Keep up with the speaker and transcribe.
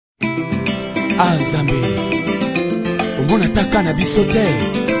Nzambe omona taka na biso te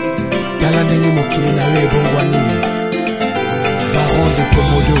tala ndenge mokili na yo ebongwani. Varan de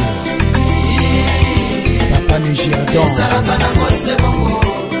Komodo papa ne Giardon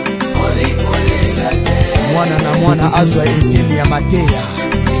mwana na mwana azwa etemi ya mateya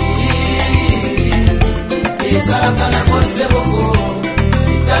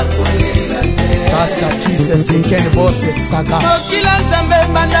Basta kise sikene bose saga mokila Nzambe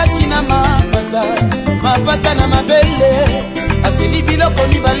bandaki na mapata na mabele akeli biloko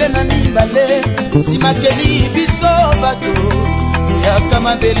mibale na mibale simakeli biso bato toyaka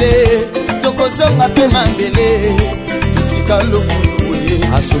mabele tokosonga mpe mabele totika lofuluwe.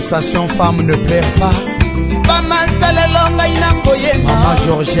 Association Femmes ne pleure pas bamastalelonga ina koyema Mama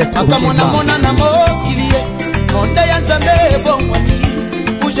Georgette akamonamona na mokili ye monde ya Nzambe ebongwani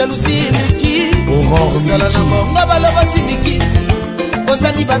jalousie leki osala na monga baloba simikisi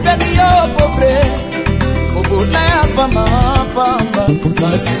osani babengi yo pauvre obola ya pamba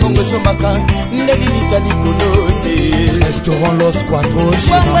kasi mongo esombaka ndelilika likolo te restaurant Los Quatros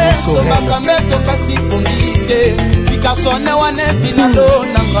mongo esombaka mbeto kasi pongi te fika sone wane finalo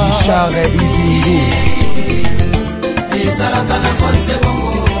nanga Chare Ibiru ezalaka na kose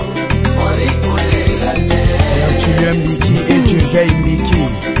bongo orikolela te Julien Mbiki et Dieu veille Mbiki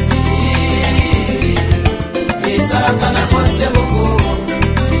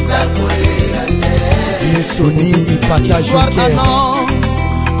Vieux Sony Ipata Joker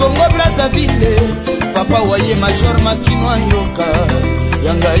Congo Brazzaville Papa Waye Major Makinwa Yoka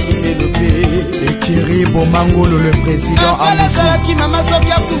Yangai Melope Ekiri Bomangolo le président Amusi Mama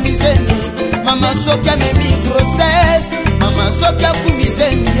Sokia Kumbizeni Mama Sokia Memi grossesse Mama Sokia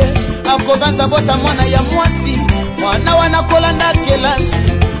Kumbizeni Akobanza bota mwana ya mwasi Mwana wana kolanda kelasi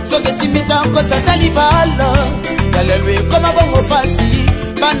soke simita nkota talibala yalelwe koma bongo pasi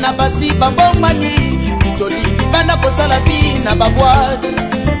bana basi babombani bitolili bana kosala bina babwate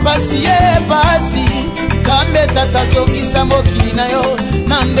pasi ye pasi Nzambe tata zongisa mokili na yo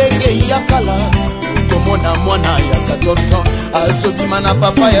na ndenge ya kala tomona mwana ya 14 ans azobima na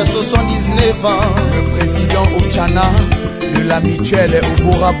papa ya 79 ans. Le président Ochana de la mutuelle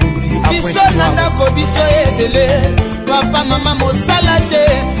Obora Bunzi biso na ndako biso ebele papa mama mosala te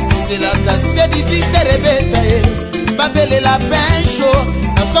ozelaka se 18 rebeta ye babelela pencho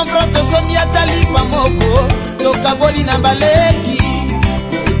na sombro tosomi atalipa moko tokaboli na baleki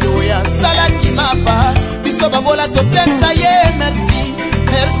oto ya salaki mapa biso babola topesa ye merci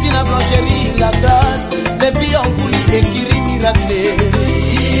merci na blancherie la grâce depuis on vouli écrire miracle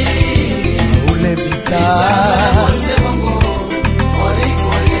Olevita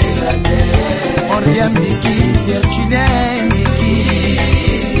Oria Mbiki Tertulin Mbiki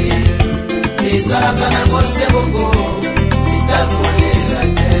ezalaka na kose bongo itakolela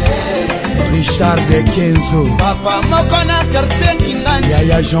te Richard de Kenzo papa moko na quartier Kingani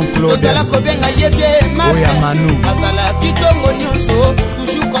Yaya Jean-Claude ozala kobenga ye bie Oya Manu azalaki tongo nyonso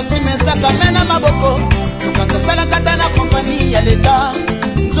toujours costume esaka me na maboko tokaka asalaka ta na kompani ya leta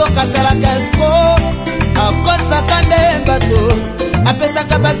nzoka azalaka esko akosaka nde bato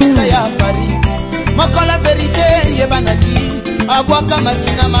apesaka bapisa ya Paris mokola verite yebanaki abwaka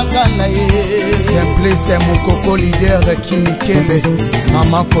makina makala ye Simplice Mokoko leader Kimikele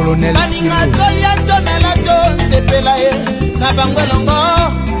Mama Colonel baninga tolia tomela to nsepela ye na bango elongo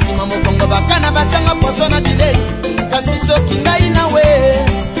nsima mokongo bakana batanga poso na bilei kasi soki ngai nawe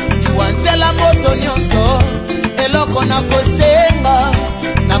liwanzela moto nyonso eloko na kosenga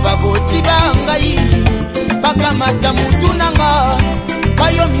na baboti bangai bakamata mutu nanga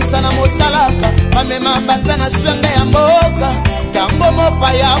bayomisa na motalaka bamema mbata na swenge ya mboka tango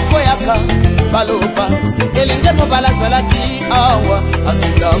mopaya akoyaka baloba elenge mobala azalaki awa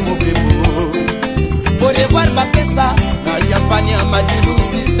akenda mobebo po revoir bapesa na yampani ya madilu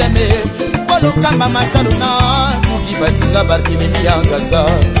systeme polokamba masalo na tuki batinga barkelemi ya gaza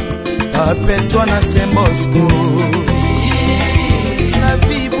apetwa na Sembosco na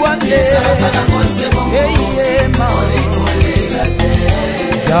vibwande eyema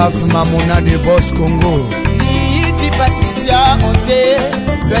Daf Mamona de Boss Congo Liti Patricia Onté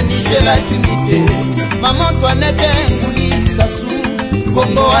le Niger la Trinité Maman Antoinette Ngouli Sassou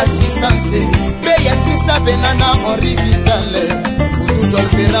Congo Assistance Béatrice Benana Henri Vitale Foutou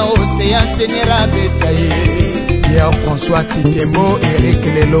Dolfera Océan Seigneur Betaye Pierre-François Titembo Eric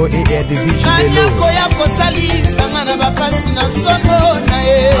Lelo et Edwige Lelo Kanyako ya kosali sanga na bapasi na sono na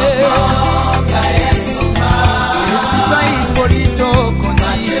ye Polito Kondi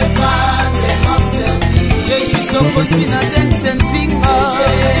Yesu Kontina Dense Nzinga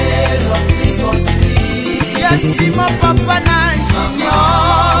Yasima Papa na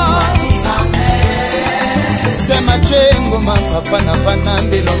Junior papa na vana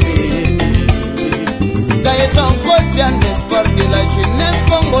mbelombe Gaëtan Kotian, espoir de la jeunesse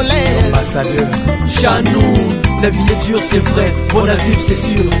congolaise. Ambassadeur Chanou, la vie est dure, c'est vrai, bon à vivre c'est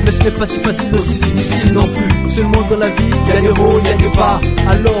sûr, mais ce n'est pas si facile, aussi difficile non plus. Seulement dans la vie, il y a des hauts, il y a des bas.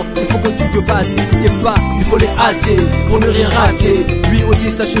 Alors, il faut que tu te battes, les bas, il faut les hâter, pour ne rien rater. Lui aussi,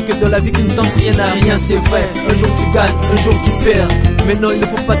 sache que dans la vie, qui ne tente rien à rien, c'est vrai. Un jour tu gagnes, un jour tu perds. Mais non, il ne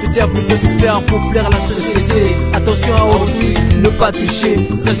faut pas te taire, plutôt tout faire pour plaire à la société. Attention à autrui, ne pas toucher,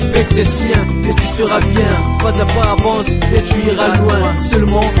 respecte tes siens, et tu seras bien. Pas à pas avance, et tu iras loin.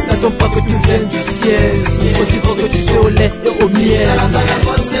 Seulement, n'attends pas que tu viennes du ciel. Aussi fort que tu sois au lait et au miel.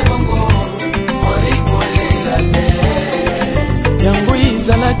 Yango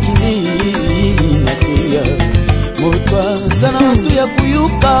izalaki nini na teya moto aza na moto ya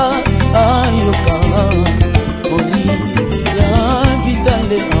kuyuka ayoka oli ya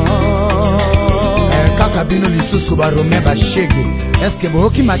vitale kaka bino lisusu barome bashege eske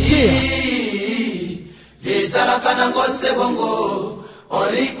boyoki mateya ezalaka nango sebongo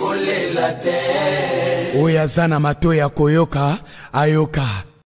orikolela te oyo aza na mato ya koyoka ayoka